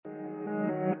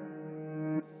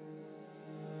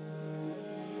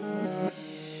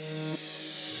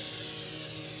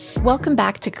welcome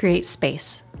back to Create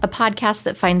Space, a podcast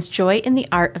that finds joy in the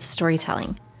art of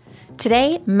storytelling.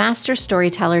 Today, master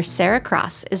storyteller Sarah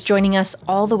Cross is joining us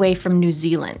all the way from New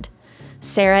Zealand.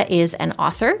 Sarah is an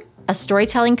author, a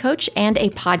storytelling coach, and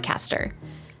a podcaster.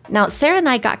 Now, Sarah and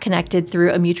I got connected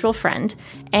through a mutual friend,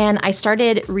 and I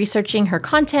started researching her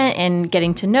content and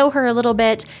getting to know her a little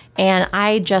bit, and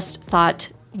I just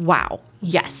thought, wow,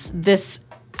 yes, this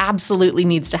absolutely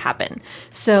needs to happen.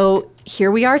 So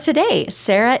here we are today.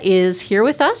 Sarah is here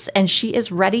with us, and she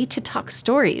is ready to talk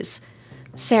stories.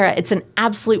 Sarah, it's an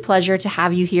absolute pleasure to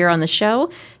have you here on the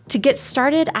show. To get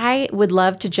started, I would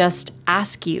love to just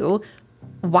ask you,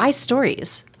 why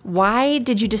stories? Why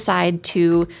did you decide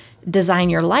to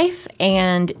design your life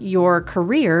and your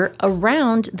career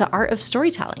around the art of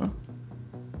storytelling?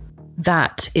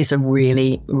 That is a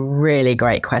really, really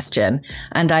great question.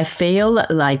 And I feel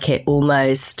like it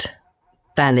almost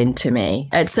fell into me.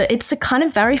 It's a kind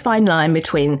of very fine line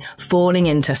between falling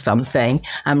into something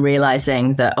and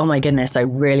realizing that, oh my goodness, I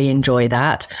really enjoy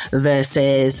that,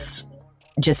 versus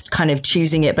just kind of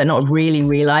choosing it, but not really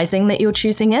realizing that you're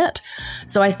choosing it.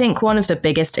 So I think one of the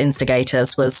biggest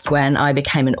instigators was when I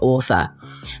became an author.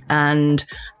 And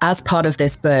as part of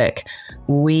this book,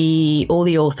 all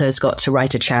the authors got to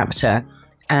write a chapter,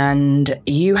 and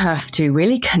you have to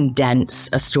really condense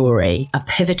a story, a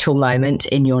pivotal moment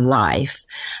in your life.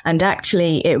 And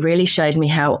actually, it really showed me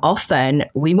how often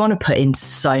we want to put in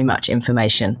so much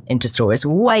information into stories,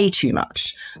 way too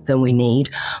much than we need.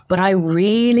 But I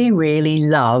really, really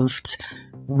loved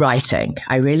writing.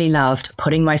 I really loved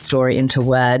putting my story into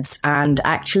words. And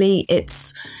actually,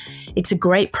 it's a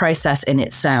great process in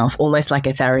itself, almost like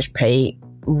a therapy,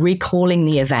 recalling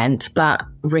the event, but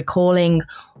recalling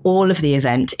all of the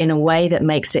event in a way that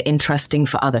makes it interesting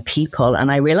for other people.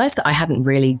 And I realized that I hadn't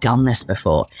really done this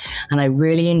before, and I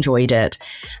really enjoyed it.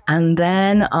 And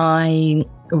then I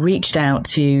reached out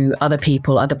to other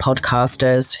people, other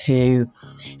podcasters who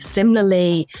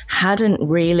similarly hadn't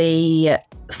really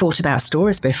thought about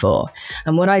stories before.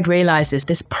 And what I'd realized is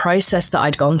this process that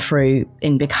I'd gone through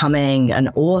in becoming an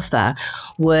author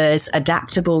was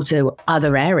adaptable to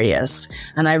other areas.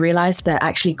 And I realized that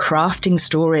actually crafting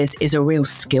stories is a real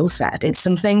skill set. It's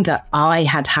something that I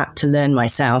had to learn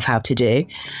myself how to do,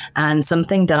 and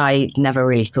something that I never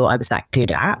really thought I was that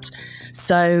good at.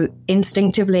 So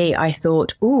instinctively, I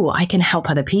thought, I can help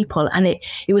other people. And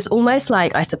it was almost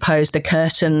like, I suppose, the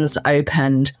curtains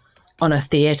opened on a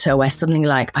theater where something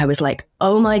like, I was like,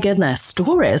 oh my goodness,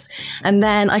 stories. And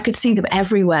then I could see them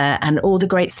everywhere, and all the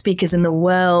great speakers in the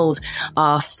world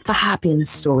are fabulous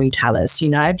storytellers,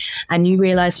 and you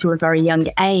realize from a very young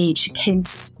age,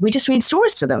 kids, we just read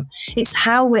stories to them. It's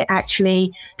how we're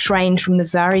actually trained from the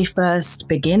very first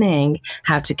beginning,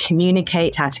 how to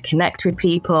communicate, how to connect with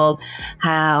people,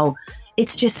 how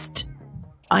it's just,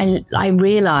 I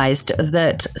realized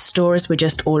that stories were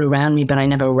just all around me, but I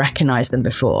never recognized them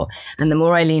before. And the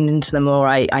more I leaned into them, the more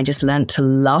I just learned to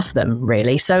love them,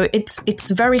 really. So it's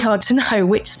very hard to know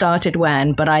which started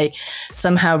when, but I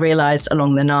somehow realized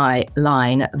along the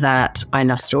line that I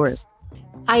love stories.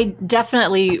 I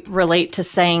definitely relate to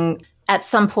saying at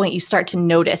some point you start to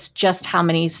notice just how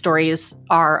many stories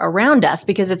are around us,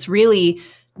 because it's really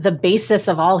the basis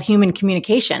of all human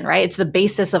communication, right? It's the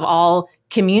basis of all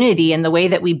community and the way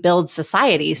that we build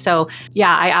society. So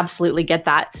yeah, I absolutely get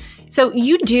that. So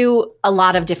you do a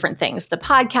lot of different things. The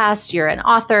podcast, you're an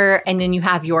author, and then you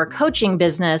have your coaching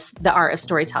business, The Art of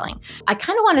Storytelling. I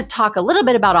kind of want to talk a little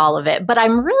bit about all of it, but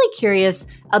I'm really curious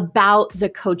about the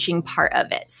coaching part of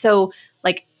it. So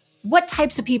what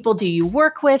types of people do you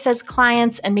work with as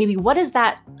clients? And maybe what's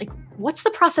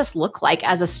the process look like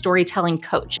as a storytelling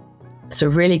coach? It's a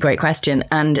really great question.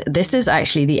 And this is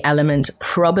actually the element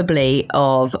probably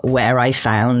of where I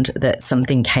found that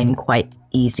something came quite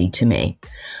easy to me,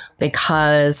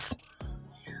 because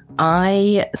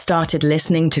I started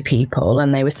listening to people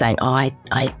and they were saying, I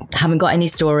haven't got any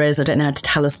stories. I don't know how to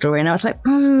tell a story. And I was like,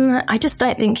 I just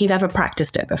don't think you've ever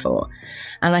practiced it before.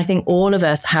 And I think all of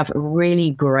us have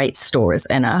really great stories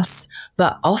in us,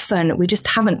 but often we just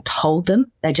haven't told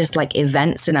them. They're just like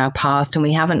events in our past, and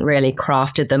we haven't really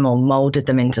crafted them or molded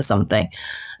them into something.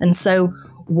 And so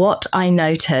what I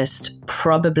noticed,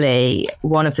 probably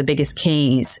one of the biggest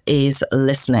keys, is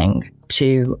listening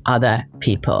to other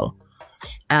people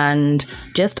and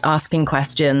just asking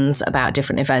questions about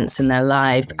different events in their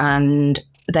life. And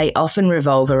they often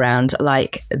revolve around,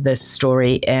 like the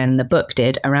story in the book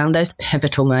did, around those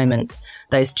pivotal moments,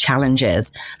 those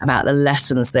challenges, about the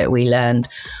lessons that we learned.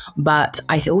 But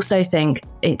I also think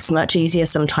it's much easier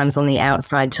sometimes on the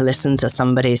outside to listen to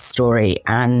somebody's story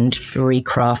and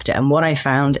recraft it. And what I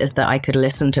found is that I could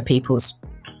listen to people's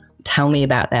tell me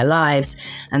about their lives.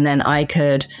 And then I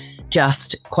could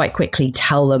just quite quickly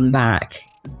tell them back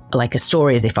like a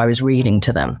story, as if I was reading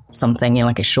to them something,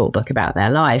 like a short book about their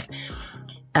life.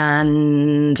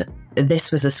 And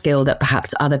this was a skill that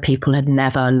perhaps other people had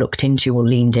never looked into or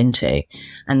leaned into.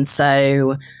 And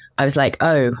so I was like,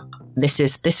 oh, this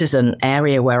is an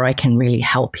area where I can really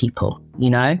help people,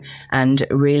 and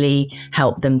really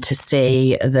help them to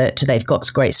see that they've got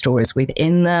great stories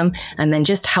within them, and then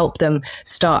just help them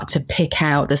start to pick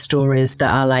out the stories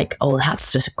that are like, oh,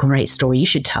 that's just a great story. You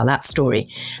should tell that story.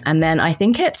 And then I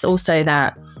think it's also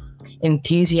that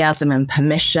enthusiasm and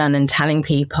permission and telling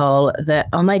people that,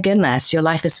 oh my goodness, your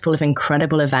life is full of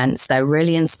incredible events. They're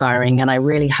really inspiring. And I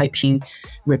really hope you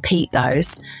repeat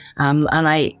those. And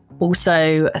I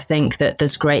also think that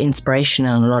there's great inspiration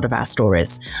in a lot of our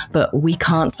stories, but we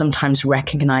can't sometimes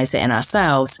recognize it in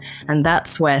ourselves. And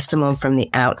that's where someone from the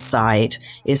outside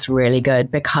is really good,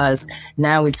 because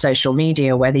now with social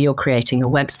media, whether you're creating a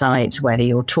website, whether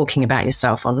you're talking about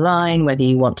yourself online, whether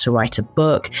you want to write a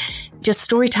book, just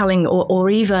storytelling,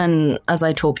 or even, as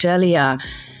I talked earlier,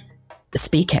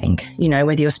 speaking,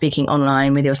 whether you're speaking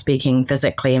online, whether you're speaking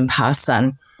physically in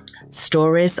person,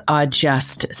 stories are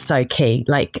just so key.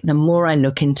 Like, the more I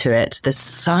look into it, the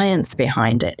science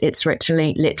behind it, it's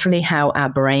literally how our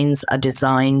brains are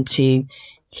designed to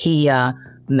hear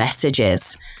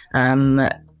messages.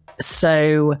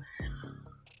 So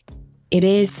it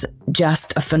is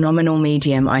just a phenomenal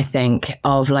medium, I think,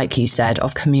 of, like you said,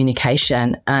 of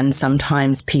communication. And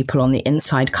sometimes people on the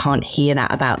inside can't hear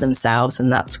that about themselves.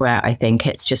 And that's where I think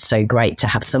it's just so great to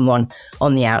have someone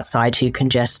on the outside who can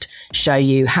just show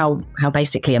you how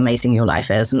basically amazing your life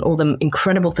is and all the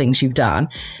incredible things you've done,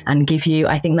 and give you,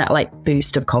 I think, that like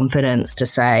boost of confidence to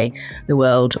say, the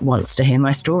world wants to hear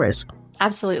my stories.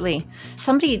 Absolutely.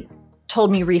 Somebody told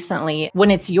me recently,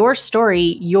 when it's your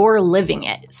story, you're living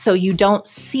it. So you don't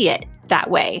see it that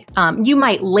way. You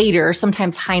might later,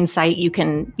 sometimes hindsight, you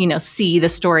can, see the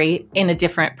story in a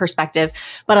different perspective.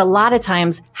 But a lot of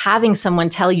times having someone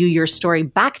tell you your story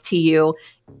back to you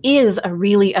is a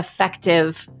really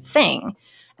effective thing.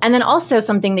 And then also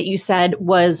something that you said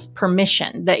was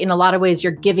permission, that in a lot of ways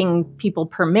you're giving people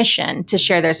permission to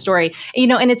share their story,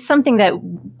 and it's something that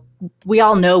we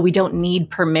all know we don't need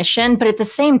permission, but at the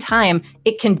same time,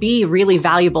 it can be really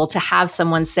valuable to have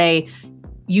someone say,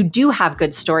 you do have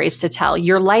good stories to tell.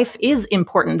 Your life is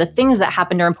important. The things that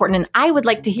happened are important, and I would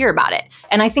like to hear about it.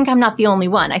 And I think I'm not the only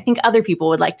one. I think other people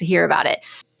would like to hear about it.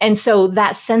 And so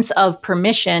that sense of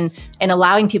permission and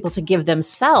allowing people to give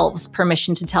themselves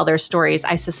permission to tell their stories,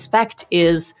 I suspect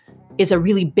is a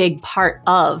really big part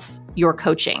of your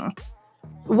coaching.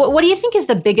 What do you think is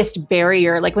the biggest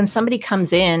barrier? Like when somebody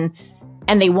comes in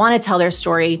and they want to tell their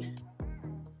story,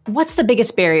 what's the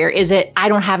biggest barrier? Is it, I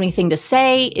don't have anything to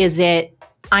say? Is it,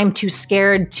 I'm too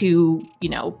scared to,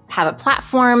 have a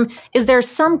platform? Is there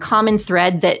some common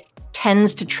thread that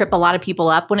tends to trip a lot of people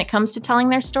up when it comes to telling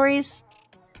their stories?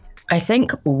 I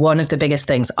think one of the biggest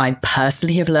things I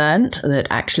personally have learned that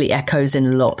actually echoes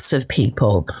in lots of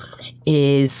people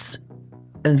is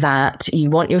that you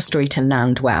want your story to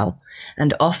land well.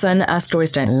 And often our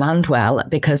stories don't land well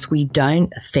because we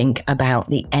don't think about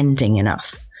the ending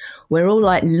enough. We're all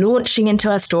like launching into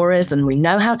our stories and we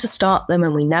know how to start them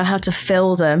and we know how to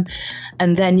fill them.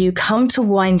 And then you come to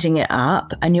winding it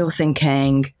up and you're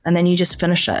thinking, and then you just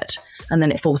finish it and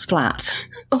then it falls flat.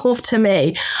 Or to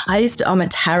me, I'm a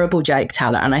terrible joke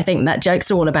teller. And I think that jokes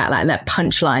are all about like that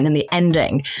punchline and the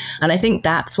ending. And I think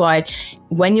that's why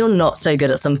when you're not so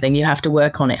good at something, you have to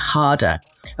work on it harder.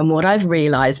 And what I've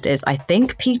realized is I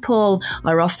think people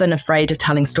are often afraid of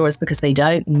telling stories because they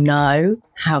don't know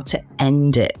how to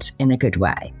end it in a good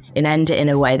way. And end it in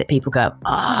a way that people go,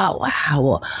 oh, wow,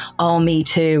 or oh, me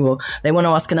too, or they want to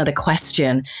ask another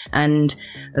question. And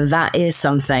that is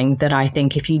something that I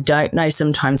think if you don't know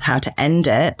sometimes how to end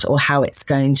it or how it's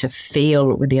going to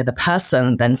feel with the other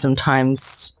person, then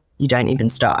sometimes you don't even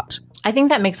start. I think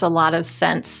that makes a lot of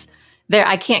sense.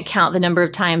 I can't count the number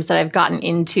of times that I've gotten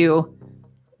into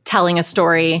telling a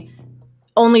story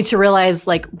only to realize,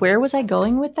 like, where was I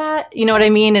going with that? You know what I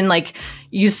mean? And like,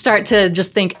 you start to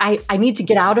just think, I need to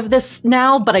get out of this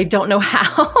now, but I don't know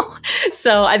how.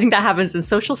 So I think that happens in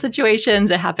social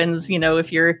situations. It happens,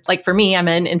 if you're like, for me, I'm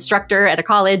an instructor at a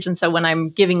college. And so when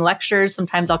I'm giving lectures,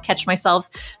 sometimes I'll catch myself.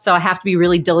 So I have to be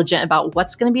really diligent about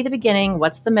what's going to be the beginning,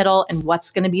 what's the middle, and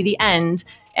what's going to be the end,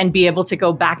 and be able to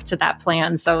go back to that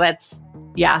plan. So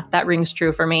that rings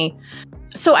true for me.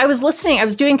 So I was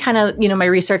doing kind of, my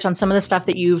research on some of the stuff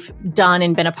that you've done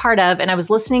and been a part of. And I was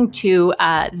listening to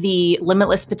the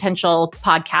Limitless Potential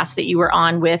podcast that you were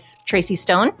on with Tracy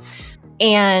Stone.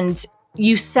 And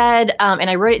you said, and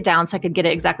I wrote it down so I could get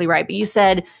it exactly right, but you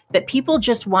said that people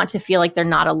just want to feel like they're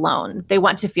not alone. They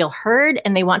want to feel heard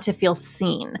and they want to feel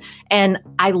seen. And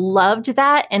I loved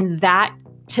that. And that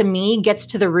to me gets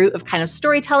to the root of kind of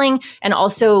storytelling and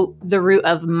also the root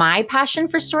of my passion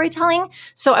for storytelling.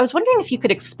 So I was wondering if you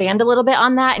could expand a little bit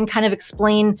on that and kind of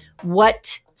explain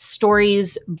what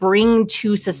stories bring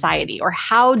to society, or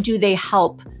how do they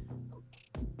help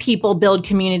people build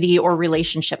community or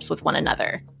relationships with one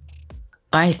another?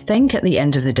 I think at the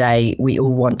end of the day, we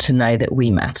all want to know that we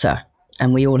matter.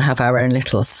 And we all have our own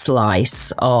little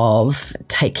slice of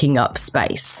taking up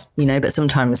space, but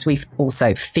sometimes we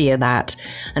also fear that.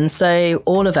 And so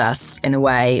all of us, in a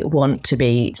way, want to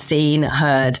be seen,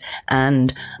 heard,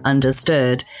 and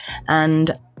understood.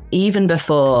 And even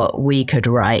before we could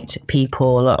write,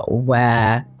 people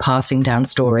were passing down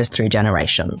stories through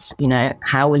generations.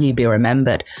 How will you be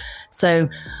remembered? So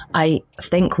I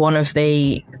think one of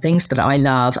the things that I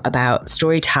love about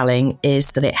storytelling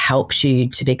is that it helps you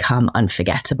to become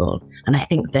unforgettable. And I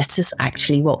think this is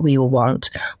actually what we all want.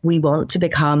 We want to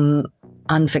become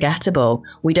unforgettable.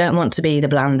 We don't want to be the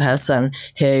bland person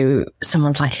who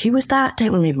someone's like, who was that?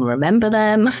 Don't even remember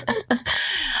them.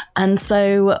 And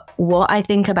so what I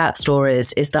think about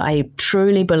stories is that I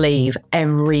truly believe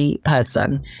every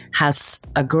person has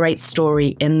a great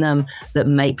story in them that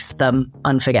makes them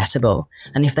unforgettable.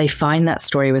 And if they find that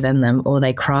story within them, or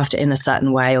they craft it in a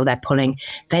certain way, or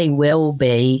they will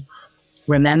be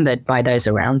remembered by those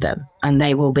around them, and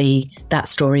that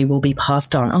story will be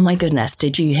passed on. Oh my goodness,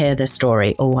 did you hear this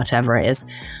story, or whatever it is?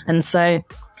 And so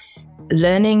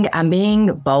learning and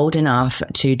being bold enough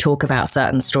to talk about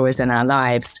certain stories in our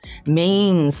lives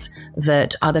means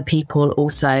that other people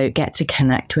also get to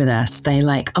connect with us. They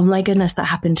like, oh my goodness, that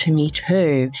happened to me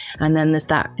too. And then there's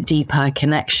that deeper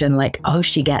connection, like, oh,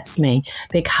 she gets me,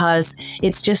 because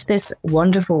it's just this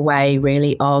wonderful way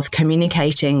really of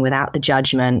communicating without the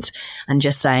judgment and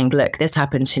just saying, look, this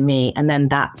happened to me. And then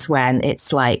that's when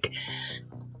it's like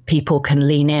people can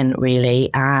lean in really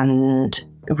and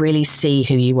really see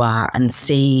who you are and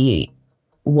see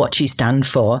what you stand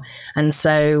for. And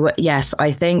so, yes,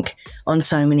 I think on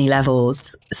so many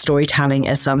levels, storytelling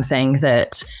is something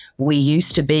that we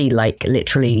used to be, like,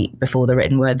 literally before the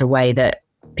written word, the way that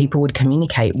people would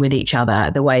communicate with each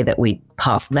other, the way that we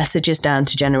pass messages down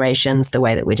to generations, the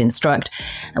way that we'd instruct.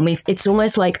 And it's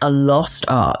almost like a lost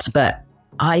art, but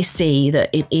I see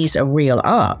that it is a real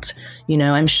art.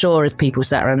 I'm sure as people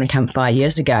sat around the campfire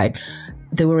years ago,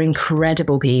 there were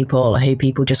incredible people who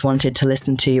people just wanted to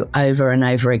listen to over and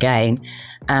over again.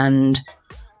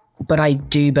 But I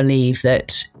do believe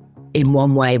that in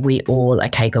one way we all are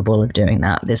capable of doing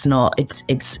that. It's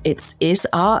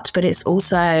art, but it's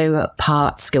also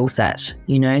part skill set.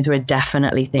 There are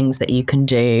definitely things that you can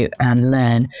do and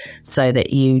learn so that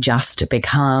you just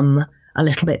become a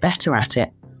little bit better at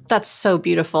it. That's so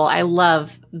beautiful. I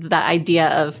love that idea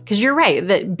of, because you're right,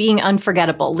 that being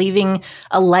unforgettable, leaving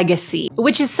a legacy,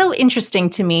 which is so interesting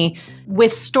to me.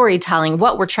 With storytelling,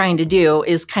 what we're trying to do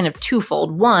is kind of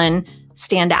twofold. One,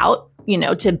 stand out,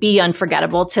 to be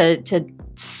unforgettable, to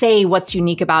say what's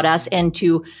unique about us and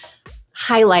to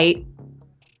highlight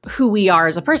who we are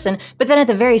as a person. But then at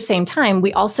the very same time,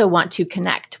 we also want to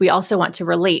connect. We also want to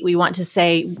relate. We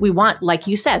want, like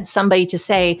you said, somebody to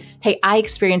say, hey, I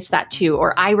experienced that too,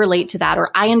 or I relate to that,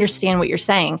 or I understand what you're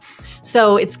saying.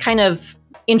 So it's kind of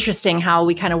interesting how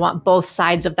we kind of want both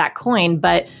sides of that coin,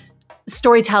 but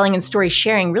storytelling and story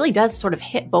sharing really does sort of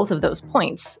hit both of those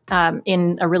points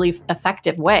in a really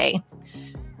effective way.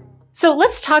 So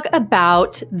let's talk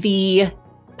about the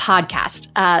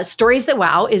podcast. Stories That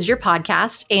Wow is your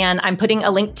podcast, and I'm putting a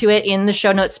link to it in the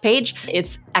show notes page.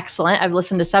 It's excellent. I've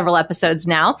listened to several episodes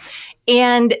now.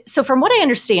 And so from what I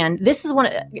understand, this is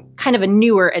kind of a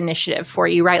newer initiative for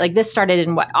you, right? Like this started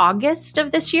in August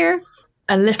of this year?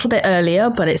 A little bit earlier,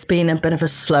 but it's been a bit of a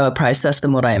slower process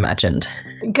than what I imagined.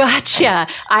 Gotcha.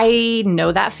 I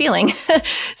know that feeling.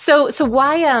 So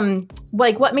why,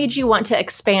 what made you want to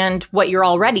expand what you're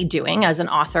already doing as an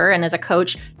author and as a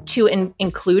coach to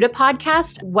include a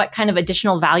podcast? What kind of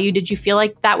additional value did you feel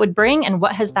like that would bring? And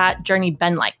what has that journey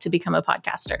been like to become a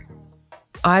podcaster?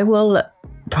 I will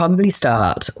probably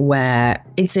start where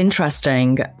it's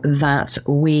interesting that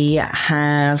we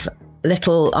have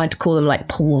I'd call them like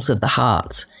pools of the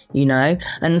heart. you know?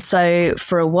 And so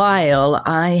for a while,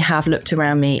 I have looked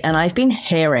around me and I've been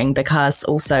hearing, because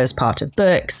also as part of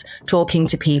books, talking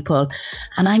to people,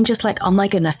 and I'm just like, oh my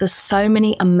goodness, there's so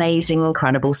many amazing,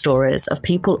 incredible stories of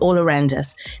people all around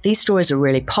us. These stories are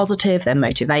really positive, they're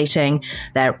motivating,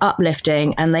 they're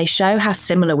uplifting, and they show how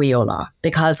similar we all are,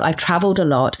 because I've traveled a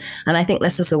lot. And I think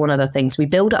this is one of the things, we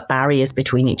build up barriers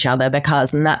between each other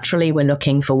because naturally we're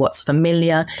looking for what's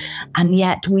familiar. And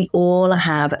yet we all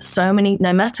have so many,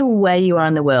 no matter where you are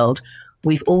in the world,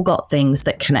 we've all got things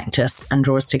that connect us and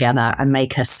draw us together and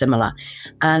make us similar.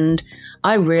 And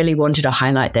I really wanted to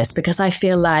highlight this because I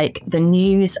feel like the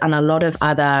news and a lot of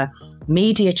other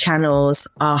media channels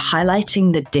are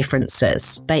highlighting the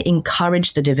differences. They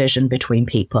encourage the division between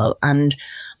people. And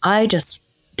I just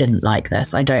didn't like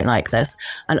this. I don't like this.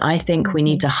 And I think we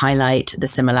need to highlight the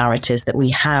similarities that we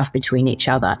have between each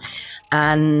other.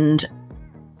 And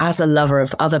as a lover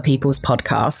of other people's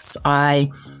podcasts,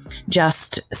 I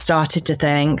just started to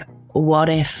think, what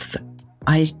if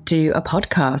I do a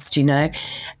podcast, you know?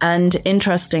 And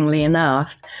interestingly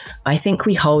enough, I think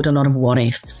we hold a lot of what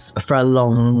ifs for a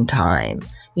long time.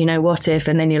 You know, what if?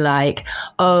 And then you're like,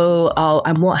 oh,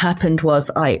 and what happened was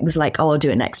I was like, oh, I'll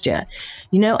do it next year.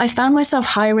 You know, I found myself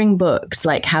hiring books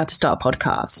like How to Start a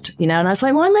Podcast, you know, and I was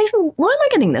like, why am I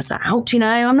getting this out? You know,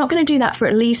 I'm not going to do that for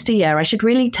at least a year. I should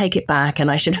really take it back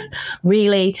and I should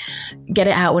really get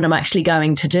it out when I'm actually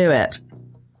going to do it.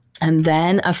 And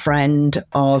then a friend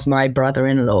of my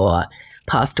brother-in-law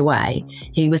passed away.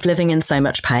 He was living in so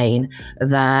much pain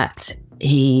that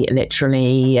he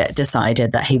literally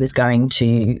decided that he was going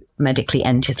to medically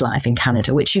end his life in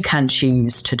Canada, which you can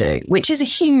choose to do, which is a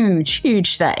huge,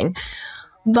 huge thing.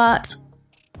 But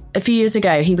a few years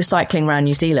ago, he was cycling around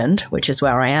New Zealand, which is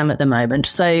where I am at the moment.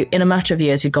 So in a matter of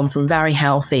years, he'd gone from very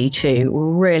healthy to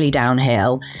really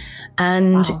downhill.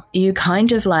 And you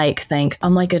kind of like think,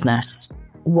 oh my goodness,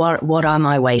 what am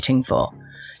I waiting for?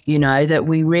 You know, that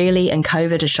we really, and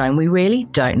COVID has shown, we really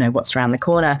don't know what's around the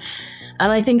corner.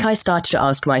 And I think I started to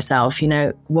ask myself, you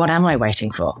know, what am I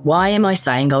waiting for? Why am I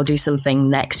saying I'll do something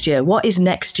next year? What is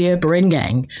next year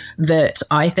bringing that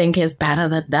I think is better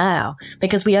than now?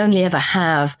 Because we only ever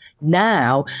have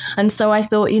now. And so I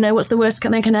thought, you know, what's the worst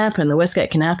that can happen? The worst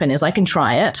that can happen is I can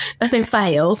try it and it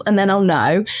fails and then I'll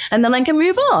know and then I can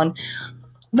move on.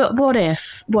 But what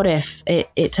if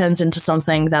it turns into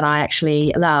something that I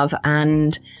actually love?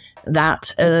 And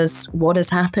that is what has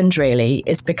happened, really,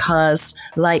 is because,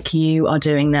 like you are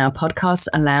doing now, podcasts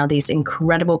allow these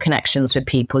incredible connections with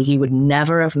people you would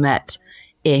never have met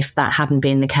if that hadn't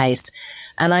been the case.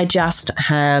 And I just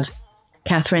had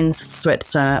Catherine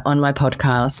Switzer on my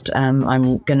podcast.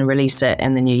 I'm going to release it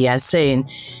in the new year soon,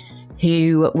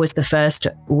 who was the first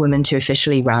woman to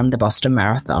officially run the Boston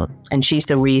Marathon. And she's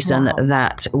the reason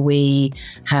that we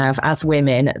have, as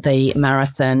women, the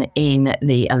marathon in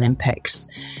the Olympics.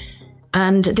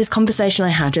 And this conversation I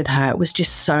had with her was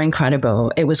just so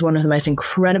incredible. It was one of the most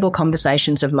incredible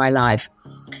conversations of my life.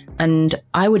 And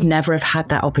I would never have had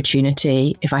that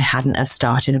opportunity if I hadn't have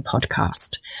started a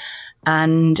podcast.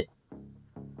 And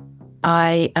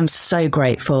I am so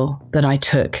grateful that I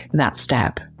took that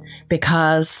step,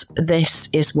 because this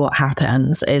is what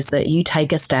happens, is that you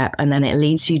take a step and then it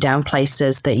leads you down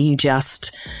places that you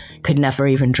just could never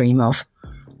even dream of.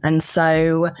 And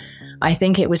so I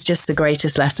think it was just the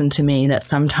greatest lesson to me that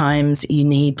sometimes you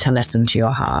need to listen to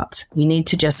your heart. You need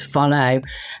to just follow.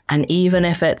 And even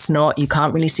if it's not, you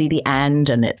can't really see the end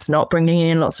and it's not bringing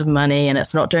in lots of money and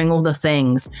it's not doing all the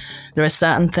things, there are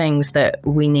certain things that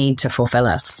we need to fulfill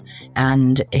us.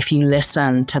 And if you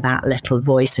listen to that little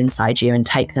voice inside you and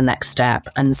take the next step.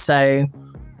 And so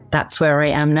that's where I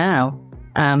am now.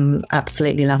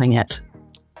 Absolutely loving it.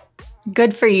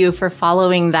 Good for you for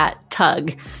following that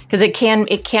tug, because it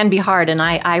can be hard. And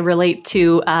I relate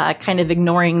to kind of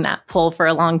ignoring that pull for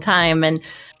a long time. And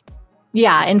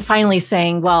and finally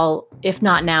saying, well, if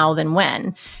not now, then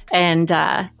when? And,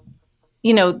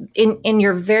 you know, in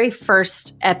your very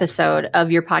first episode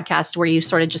of your podcast, where you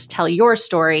sort of just tell your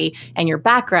story and your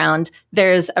background,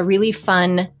 there's a really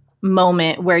fun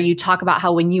moment where you talk about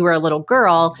how when you were a little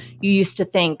girl, you used to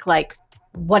think like,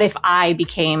 what if I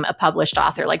became a published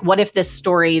author? Like, what if this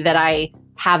story that I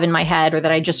have in my head or that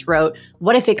I just wrote,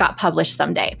 what if it got published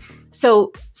someday?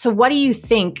 So what do you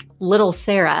think little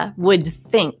Sarah would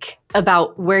think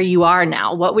about where you are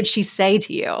now? What would she say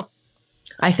to you?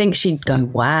 I think she'd go,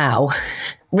 wow.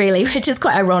 Really, which is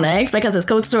quite ironic because it's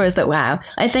called Stories That Wow.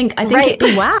 I think it'd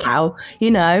be wow,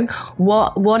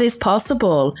 what is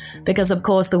possible? Because of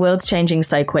course the world's changing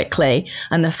so quickly,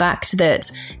 and the fact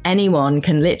that anyone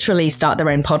can literally start their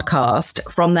own podcast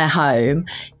from their home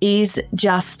is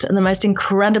just the most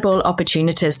incredible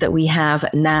opportunities that we have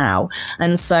now.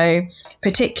 And so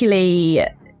particularly,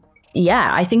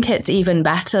 I think it's even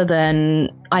better than,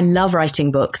 I love writing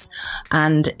books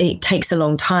and it takes a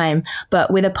long time,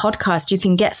 but with a podcast, you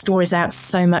can get stories out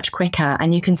so much quicker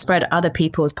and you can spread other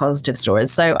people's positive stories.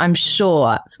 So I'm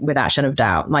sure, without a shadow of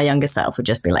doubt, my younger self would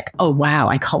just be like, oh, wow,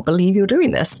 I can't believe you're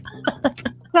doing this.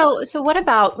 So what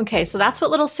about, okay, so that's what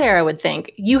little Sarah would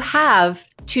think. You have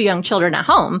 2 young children at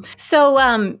home.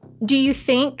 So do you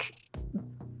think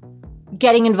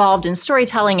getting involved in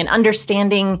storytelling and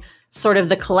understanding sort of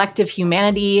the collective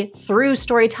humanity through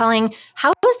storytelling,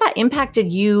 how has that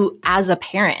impacted you as a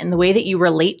parent and the way that you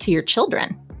relate to your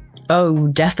children? Oh,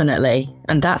 definitely.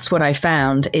 And that's what I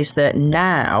found is that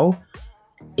now,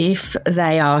 if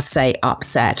they are, say,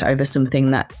 upset over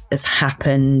something that has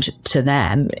happened to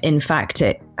them, in fact,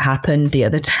 it happened the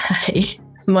other day.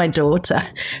 My daughter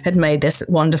had made this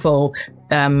wonderful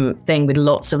thing with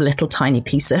lots of little tiny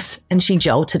pieces, and she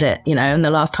jolted it, in the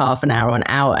last half an hour,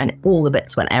 and all the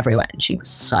bits went everywhere, and she was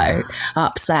so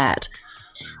upset.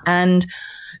 And,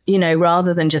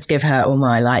 rather than just give her all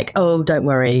my oh, don't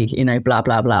worry, blah,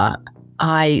 blah, blah,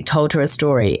 I told her a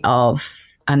story of,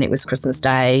 and it was Christmas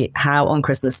Day, how on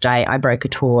Christmas Day I broke a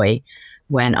toy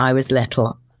when I was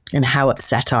little and how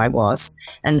upset I was.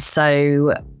 And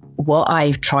so what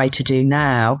I try to do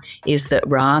now is that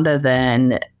rather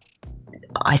than,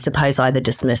 I suppose, either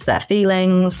dismiss their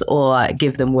feelings or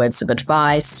give them words of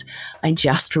advice, I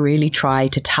just really try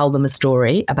to tell them a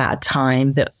story about a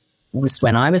time that was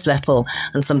when I was little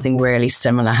and something really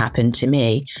similar happened to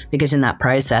me. Because in that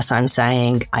process, I'm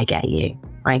saying, I get you.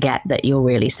 I get that you're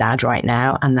really sad right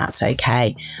now, and that's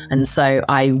okay. And so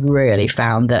I really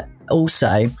found that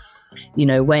also,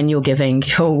 when you're giving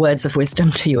your words of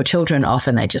wisdom to your children,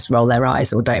 often they just roll their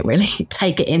eyes or don't really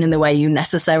take it in the way you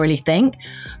necessarily think.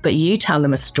 But you tell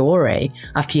them a story,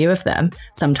 a few of them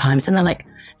sometimes, and they're like,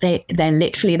 they're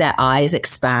literally, their eyes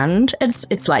expand.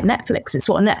 It's like Netflix. It's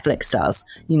what Netflix does,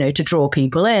 to draw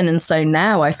people in. And so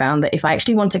now I found that if I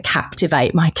actually want to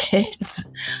captivate my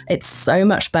kids, it's so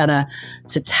much better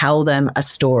to tell them a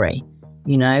story,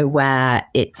 where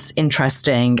it's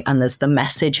interesting and there's the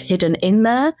message hidden in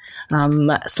there,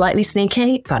 slightly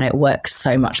sneaky, but it works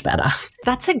so much better.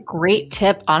 That's a great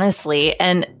tip, honestly.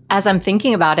 And as I'm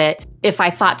thinking about it, if I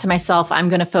thought to myself, I'm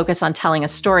going to focus on telling a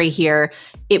story here,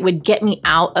 it would get me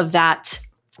out of that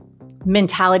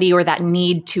mentality or that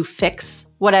need to fix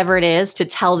whatever it is, to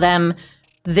tell them,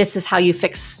 this is how you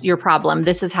fix your problem.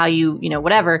 This is how you,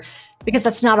 whatever. Because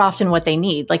that's not often what they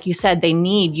need. Like you said, they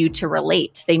need you to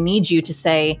relate. They need you to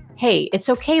say, hey, it's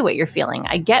okay what you're feeling.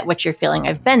 I get what you're feeling.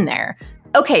 I've been there.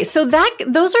 Okay, so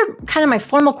those are kind of my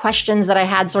formal questions that I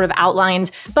had sort of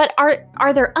outlined. But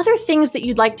are there other things that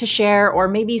you'd like to share, or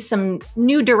maybe some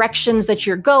new directions that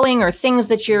you're going, or things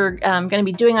that you're going to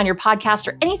be doing on your podcast,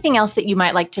 or anything else that you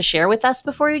might like to share with us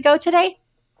before we go today?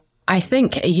 I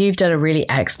think you've done a really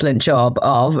excellent job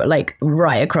of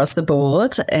right across the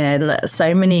board and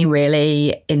so many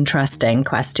really interesting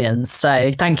questions.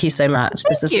 So thank you so much.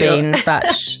 This has been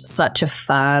such a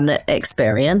fun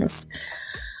experience.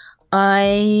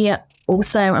 I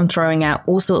also am throwing out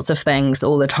all sorts of things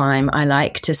all the time. I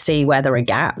like to see where there are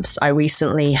gaps. I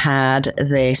recently had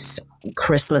this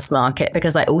Christmas market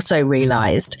because I also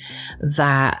realized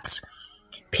that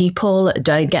people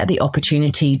don't get the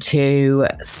opportunity to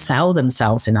sell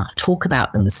themselves enough, talk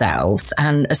about themselves.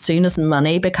 And as soon as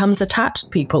money becomes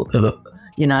attached, people,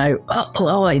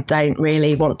 I don't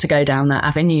really want to go down that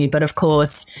avenue. But of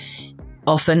course,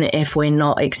 often if we're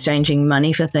not exchanging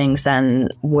money for things, then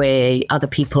other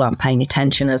people aren't paying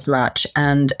attention as much.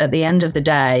 And at the end of the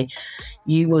day,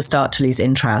 you will start to lose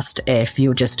interest if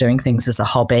you're just doing things as a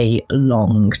hobby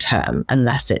long term,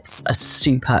 unless it's a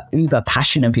super uber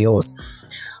passion of yours.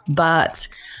 But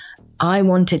I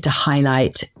wanted to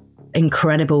highlight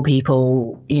incredible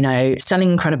people,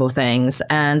 selling incredible things.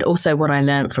 And also what I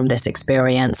learned from this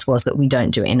experience was that we don't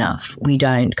do it enough. We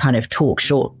don't kind of talk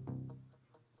short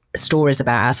stories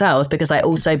about ourselves, because I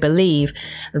also believe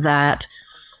that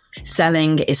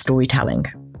selling is storytelling.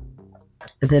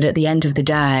 That at the end of the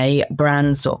day,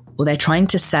 brands, they're trying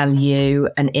to sell you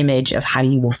an image of how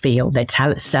you will feel. They're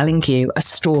selling you a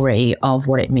story of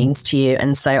what it means to you.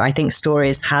 And so I think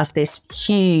stories has this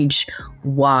huge,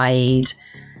 wide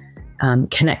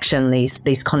connection,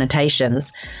 these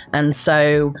connotations. And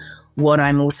so what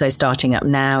I'm also starting up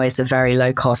now is a very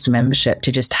low cost membership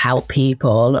to just help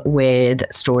people with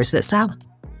stories that sell.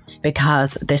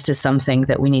 Because this is something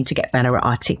that we need to get better at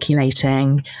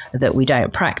articulating, that we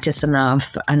don't practice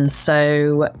enough. And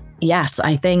so, yes,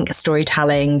 I think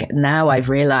storytelling now I've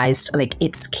realized like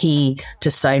it's key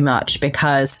to so much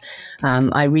because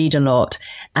I read a lot,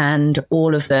 and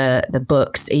all of the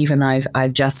books, even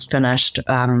I've just finished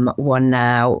one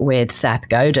now with Seth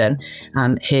Godin,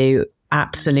 who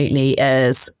absolutely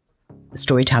is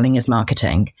storytelling is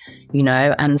marketing,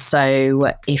 and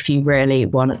so if you really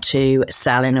want to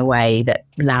sell in a way that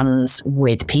lands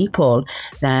with people,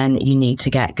 then you need to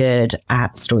get good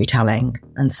at storytelling.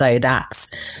 And so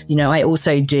that's, I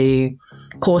also do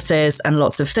courses and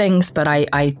lots of things, but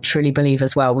I truly believe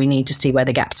as well, we need to see where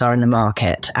the gaps are in the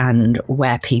market and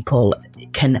where people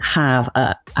can have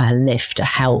a lift, a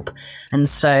help. And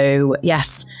so,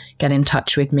 yes, get in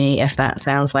touch with me if that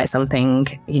sounds like something,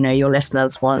 your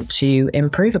listeners want to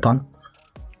improve upon.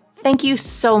 Thank you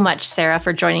so much, Sarah,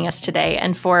 for joining us today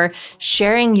and for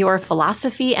sharing your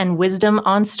philosophy and wisdom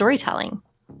on storytelling.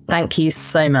 Thank you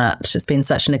so much. It's been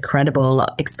such an incredible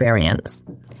experience.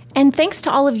 And thanks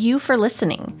to all of you for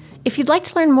listening. If you'd like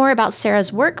to learn more about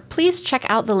Sarah's work, please check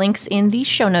out the links in the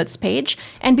show notes page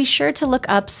and be sure to look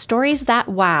up Stories That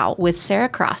Wow with Sarah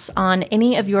Cross on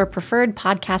any of your preferred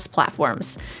podcast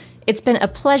platforms. It's been a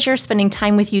pleasure spending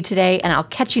time with you today, and I'll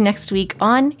catch you next week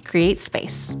on Create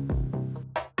Space.